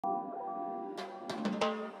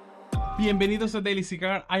Bienvenidos a Daily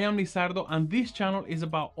Cigar. I am Lisardo and this channel is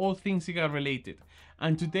about all things cigar related.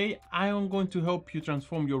 And today I am going to help you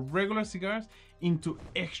transform your regular cigars into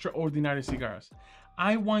extraordinary cigars.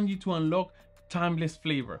 I want you to unlock timeless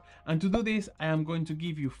flavor. And to do this, I am going to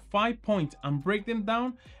give you 5 points and break them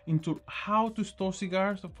down into how to store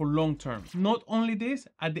cigars for long term. Not only this,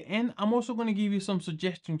 at the end, I'm also going to give you some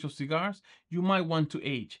suggestions of cigars you might want to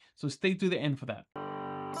age. So stay to the end for that.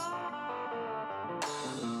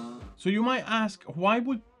 So you might ask, why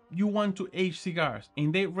would you want to age cigars?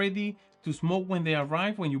 Ain't they ready to smoke when they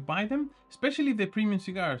arrive, when you buy them? Especially if they're premium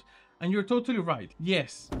cigars. And you're totally right.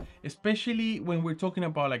 Yes, especially when we're talking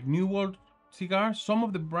about like New World cigars, some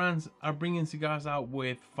of the brands are bringing cigars out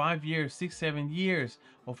with 5 years, 6, 7 years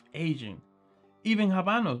of aging. Even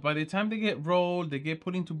Habanos, by the time they get rolled, they get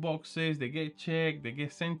put into boxes, they get checked, they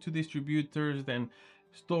get sent to distributors, then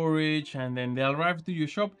storage, and then they arrive to your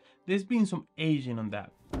shop. There's been some aging on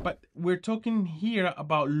that. But we're talking here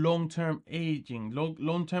about long-term aging,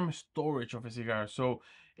 long-term storage of a cigar. So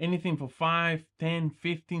anything for 5, 10,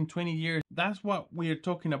 15, 20 years, that's what we're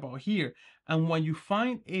talking about here. And what you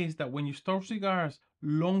find is that when you store cigars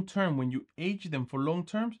long-term, when you age them for long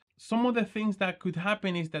terms, some of the things that could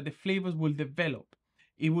happen is that the flavors will develop.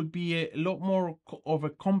 It will be a lot more of a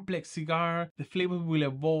complex cigar. The flavors will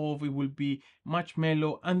evolve. It will be much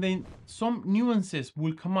mellow. And then some nuances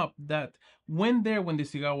will come up that went there when the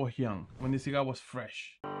cigar was young, when the cigar was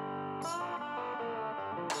fresh.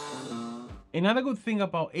 Another good thing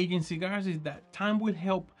about aging cigars is that time will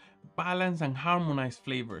help balance and harmonize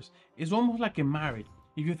flavors. It's almost like a marriage.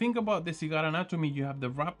 If you think about the cigar anatomy, you have the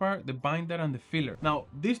wrapper, the binder, and the filler. Now,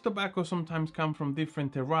 these tobaccos sometimes come from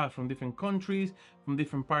different terroirs, from different countries, from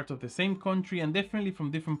different parts of the same country, and definitely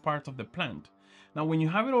from different parts of the plant. Now, when you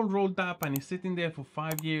have it all rolled up and it's sitting there for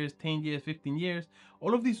 5 years, 10 years, 15 years,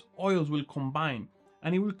 all of these oils will combine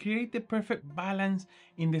and it will create the perfect balance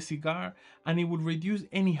in the cigar, and it will reduce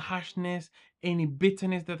any harshness, any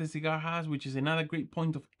bitterness that the cigar has, which is another great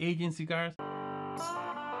point of aging cigars.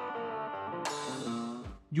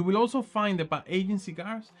 You will also find that by aging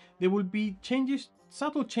cigars, there will be changes,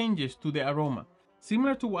 subtle changes to the aroma.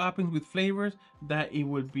 Similar to what happens with flavors, that it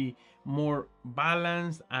will be more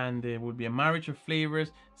balanced and there will be a marriage of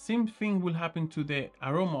flavors. Same thing will happen to the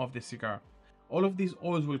aroma of the cigar. All of these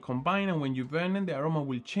oils will combine, and when you burn them, the aroma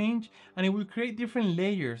will change and it will create different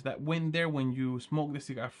layers that went there when you smoke the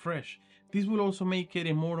cigar fresh. This will also make it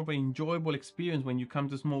a more of an enjoyable experience when you come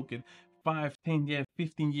to smoke it 5, 10 years,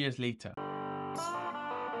 15 years later.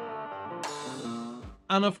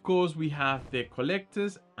 And of course, we have the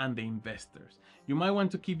collectors and the investors. You might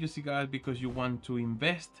want to keep your cigars because you want to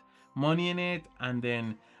invest money in it, and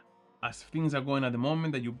then as things are going at the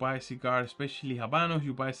moment, that you buy a cigar, especially Habanos,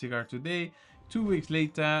 you buy a cigar today, 2 weeks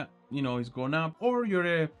later, it's gone up. Or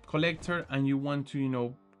you're a collector and you want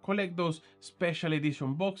to, collect those special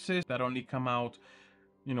edition boxes that only come out,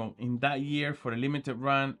 in that year for a limited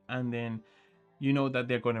run, and then you know that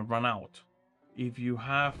they're going to run out. If you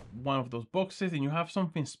have one of those boxes and you have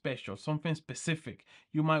something special, something specific,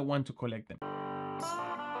 you might want to collect them.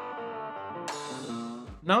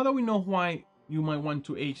 Now that we know why you might want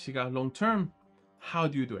to age cigars long term, how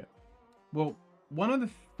do you do it? Well, one of the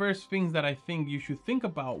first things that I think you should think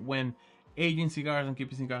about when aging cigars and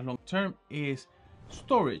keeping cigars long term is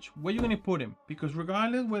storage. Where you're going to put them, because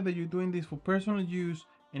regardless whether you're doing this for personal use,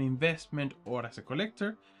 an investment, or as a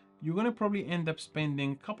collector, you're going to probably end up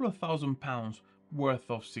spending a couple of £1,000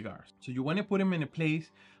 worth of cigars. So you want to put them in a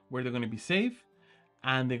place where they're going to be safe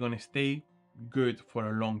and they're going to stay good for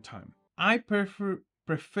a long time. I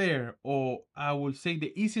prefer, or I will say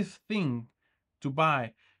the easiest thing to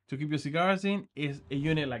buy to keep your cigars in is a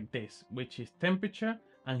unit like this, which is temperature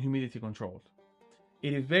and humidity controlled.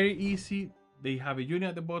 It is very easy. They have a unit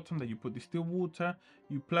at the bottom that you put distilled water,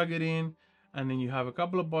 you plug it in, and then you have a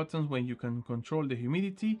couple of buttons where you can control the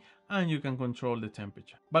humidity and you can control the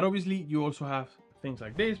temperature. But obviously you also have things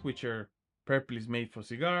like this, which are purposely made for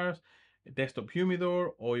cigars, a desktop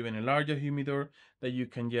humidor or even a larger humidor that you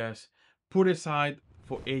can just put aside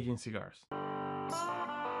for aging cigars.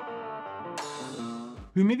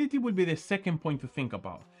 Humidity will be the second point to think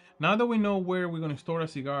about. Now that we know where we're going to store our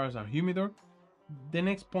cigars, our humidor, the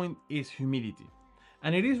next point is humidity.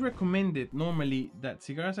 And it is recommended normally that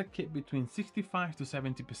cigars are kept between 65 to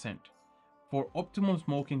 70% for optimal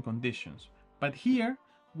smoking conditions. But here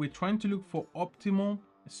we're trying to look for optimal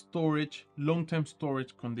storage, long-term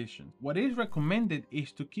storage conditions. What is recommended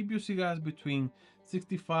is to keep your cigars between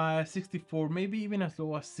 65, 64, maybe even as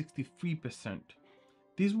low as 63%.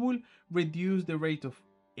 This will reduce the rate of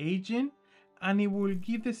aging and it will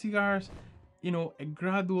give the cigars, a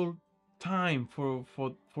gradual time for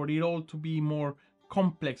it all to be more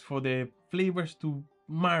complex, for the flavors to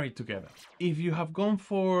marry together. If you have gone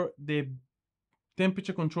for the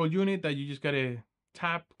temperature control unit that you just gotta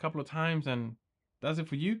tap a couple of times and that's it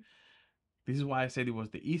for you, this is why I said it was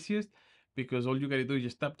the easiest, because all you gotta do is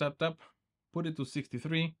just tap, tap, tap, put it to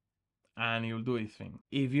 63, and it will do its thing.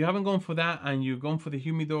 If you haven't gone for that and you've gone for the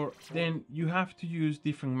humidor, then you have to use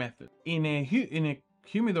different methods. In a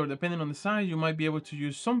humidor, depending on the size, you might be able to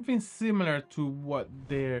use something similar to what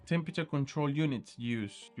their temperature control units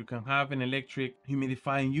use. You can have an electric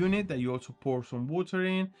humidifying unit that you also pour some water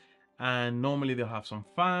in, and normally they'll have some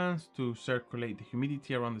fans to circulate the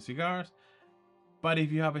humidity around the cigars. But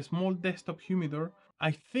if you have a small desktop humidor,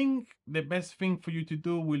 I think the best thing for you to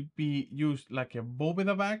do will be use like a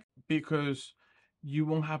boveda bag, because you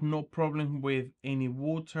won't have no problem with any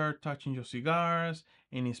water touching your cigars,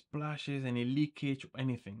 any splashes, any leakage, or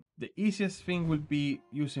anything. The easiest thing will be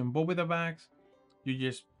using boveda bags. You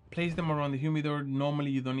just place them around the humidor.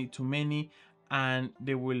 Normally you don't need too many, and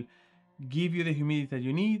they will give you the humidity that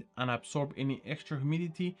you need and absorb any extra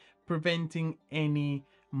humidity, preventing any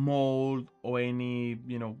mold or any,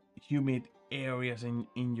 you know, humid areas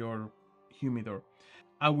in your humidor.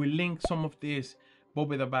 I will link some of these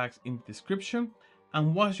boveda bags in the description.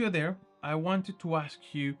 And whilst you're there, I wanted to ask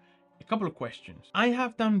you a couple of questions. I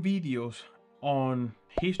have done videos on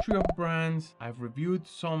history of brands. I've reviewed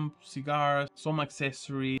some cigars, some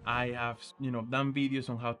accessories. I have, you know, done videos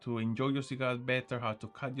on how to enjoy your cigars better, how to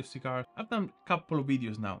cut your cigars. I've done a couple of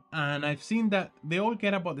videos now, and I've seen that they all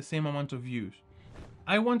get about the same amount of views.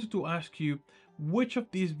 I wanted to ask you, which of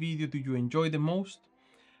these videos do you enjoy the most?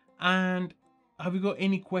 And have you got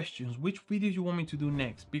any questions? Which videos you want me to do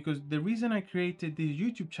next? Because the reason I created this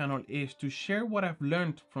YouTube channel is to share what I've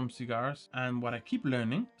learned from cigars and what I keep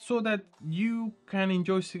learning, so that you can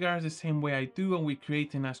enjoy cigars the same way I do, and we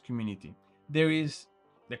create a nice community. There is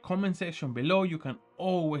the comment section below. You can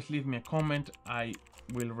always leave me a comment. I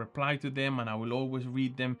will reply to them and I will always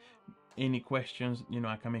read them. Any questions, you know,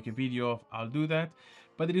 I can make a video of, I'll do that.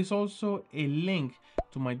 But there is also a link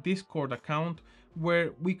to my Discord account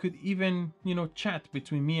where we could even, you know, chat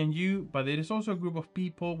between me and you. But there is also a group of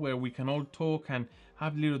people where we can all talk and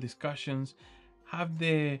have little discussions, have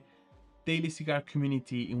the daily cigar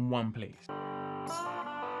community in one place.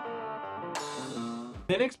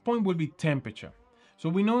 The next point will be temperature. So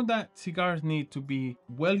we know that cigars need to be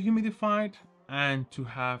well humidified and to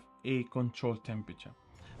have a controlled temperature.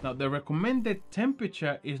 Now, the recommended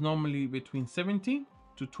temperature is normally between 17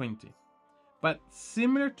 to 20. But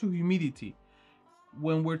similar to humidity,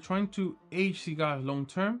 when we're trying to age cigars long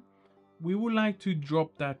term, we would like to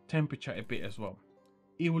drop that temperature a bit as well.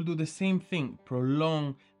 It will do the same thing,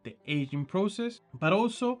 prolong the aging process, but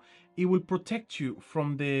also it will protect you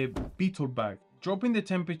from the beetle bug. Dropping the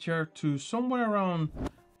temperature to somewhere around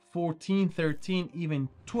 14, 13, even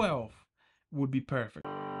 12 would be perfect.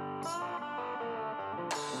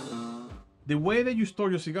 The way that you store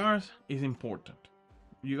your cigars is important.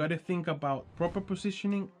 You got to think about proper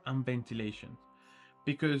positioning and ventilation,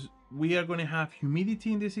 because we are going to have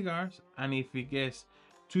humidity in the cigars, and if it gets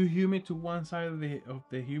too humid to one side of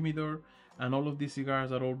the humidor and all of these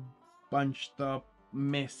cigars are all bunched up,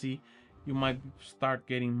 messy, you might start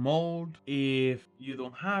getting mold. If you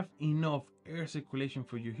don't have enough air circulation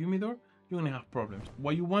for your humidor, you're going to have problems.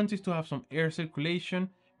 What you want is to have some air circulation.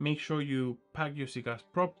 Make sure you pack your cigars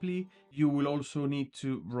properly. You will also need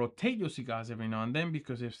to rotate your cigars every now and then,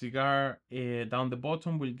 because if cigar down the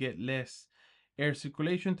bottom will get less air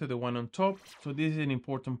circulation to the one on top. So this is an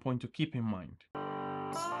important point to keep in mind.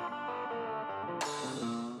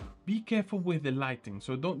 Be careful with the lighting.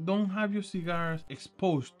 So don't have your cigars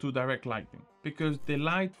exposed to direct lighting, because the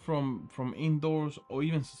light from indoors or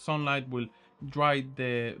even sunlight will dry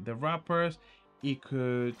the wrappers. It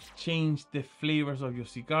could change the flavors of your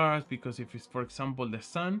cigars, because if it's, for example, the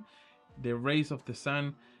sun, the rays of the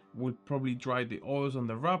sun will probably dry the oils on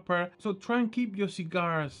the wrapper. So try and keep your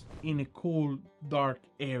cigars in a cool, dark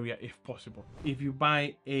area if possible. If you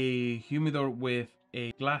buy a humidor with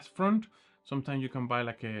a glass front, sometimes you can buy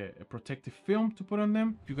like a protective film to put on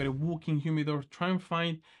them. If you got a walk-in humidor, try and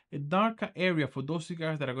find a darker area for those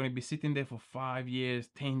cigars that are going to be sitting there for 5 years,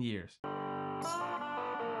 10 years.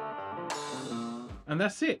 And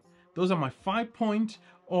that's it. Those are my 5 points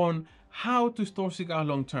on how to store cigars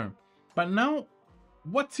long term. But now,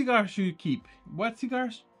 what cigars should you keep? What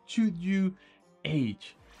cigars should you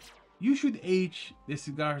age? You should age the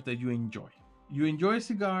cigars that you enjoy. You enjoy a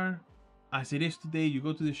cigar as it is today. You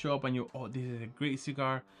go to the shop and oh, this is a great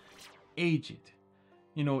cigar. Age it.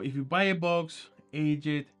 You know, if you buy a box, age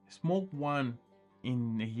it. Smoke one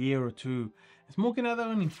in a year or two Smoke another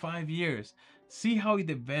one in 5 years. See how it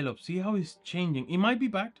develops, see how it's changing. It might be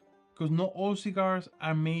bad, because not all cigars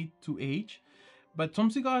are made to age, but some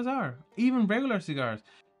cigars are, even regular cigars.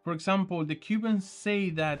 For example, the Cubans say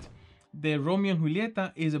that the Romeo and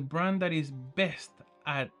Julieta is a brand that is best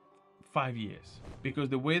at 5 years, because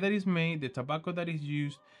the way that it's made, the tobacco that is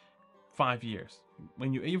used, 5 years.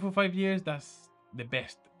 When you age for 5 years, that's the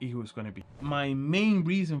best it was going to be. My main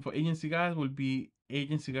reason for aging cigars will be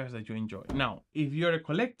aging cigars that you enjoy. Now, if you're a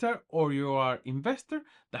collector or you are investor,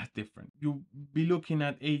 that's different. You'll be looking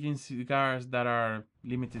at aging cigars that are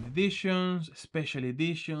limited editions, special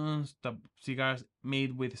editions, cigars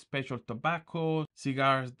made with special tobacco,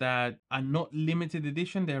 cigars that are not limited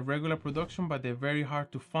edition, they're regular production, but they're very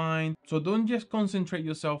hard to find. So don't just concentrate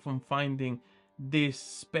yourself on finding these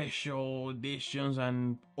special editions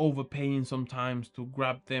and overpaying sometimes to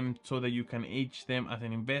grab them so that you can age them as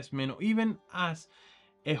an investment or even as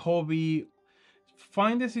a hobby.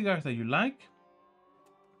 Find the cigars that you like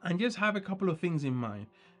and just have a couple of things in mind.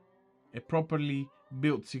 A properly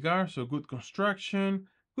built cigar, so good construction,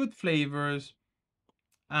 good flavors,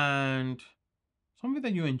 and something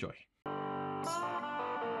that you enjoy.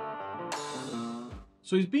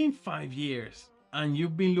 So it's been 5 years and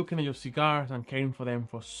you've been looking at your cigars and caring for them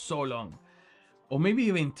for so long, or maybe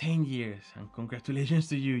even 10 years, and congratulations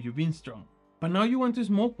to you, you've been strong. But now you want to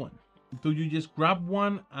smoke one. Do you just grab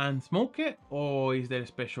one and smoke it, or is there a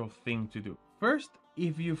special thing to do? First,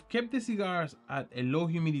 if you've kept the cigars at a low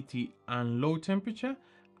humidity and low temperature,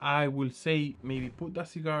 I will say maybe put that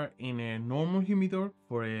cigar in a normal humidor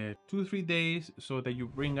for 2-3 days so that you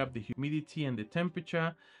bring up the humidity and the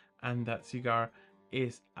temperature, and that cigar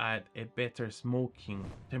is at a better smoking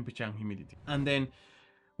temperature and humidity. And then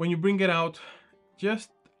when you bring it out,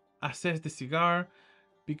 just assess the cigar,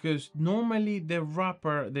 because normally the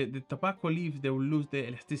wrapper, the tobacco leaves, they will lose the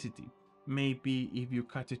elasticity. Maybe if you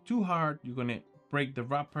cut it too hard, you're gonna break the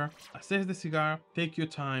wrapper. Assess the cigar, take your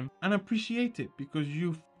time and appreciate it, because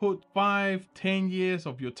you've put 5-10 years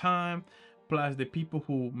of your time plus the people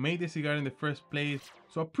who made the cigar in the first place.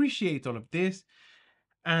 So appreciate all of this,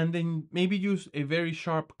 and then maybe use a very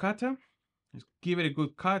sharp cutter. Just give it a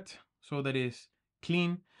good cut so that it's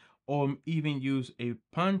clean, or even use a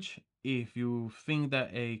punch if you think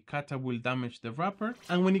that a cutter will damage the wrapper.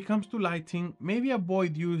 And when it comes to lighting, maybe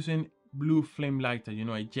avoid using blue flame lighter, you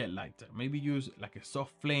know, a jet lighter. Maybe use like a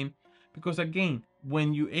soft flame, because again,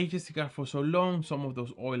 when you age a cigar for so long, some of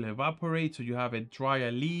those oil evaporate, so you have a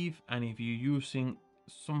drier leaf. And if you're using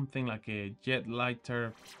something like a jet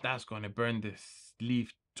lighter, that's going to burn this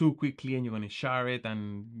leaf too quickly and you're going to char it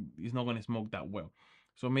and it's not going to smoke that well.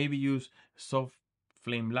 So maybe use soft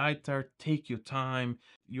flame lighter. Take your time.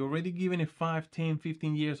 You're already given it 5, 10,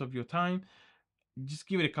 15 years of your time. Just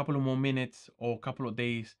give it a couple of more minutes or a couple of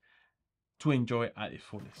days to enjoy it at its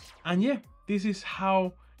fullest. And yeah, this is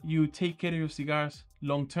how you take care of your cigars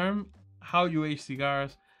long term, how you age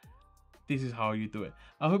cigars. This is how you do it.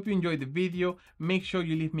 I hope you enjoyed the video. Make sure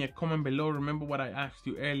you leave me a comment below. Remember what I asked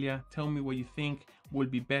you earlier. Tell me what you think will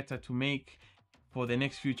be better to make for the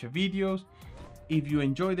next future videos. If you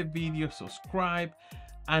enjoyed the video, subscribe.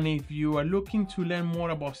 And if you are looking to learn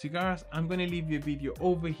more about cigars, I'm going to leave you a video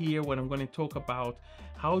over here where I'm going to talk about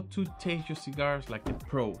how to taste your cigars like the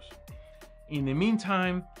pros. In the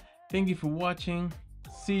meantime, thank you for watching.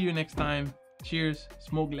 See you next time. Cheers.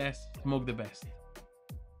 Smoke less, smoke the best.